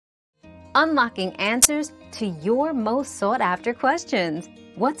unlocking answers to your most sought-after questions.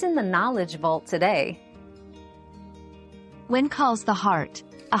 What's in the Knowledge Vault today? When Calls the Heart,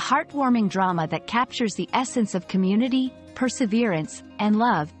 a heartwarming drama that captures the essence of community, perseverance, and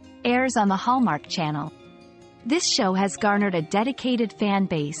love, airs on the Hallmark Channel. This show has garnered a dedicated fan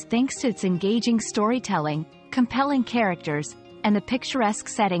base thanks to its engaging storytelling, compelling characters, and the picturesque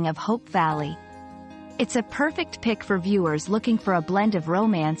setting of Hope Valley. It's a perfect pick for viewers looking for a blend of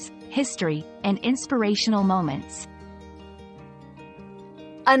romance, history, and inspirational moments.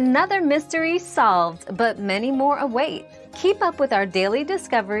 Another mystery solved, but many more await. Keep up with our daily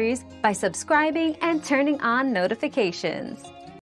discoveries by subscribing and turning on notifications.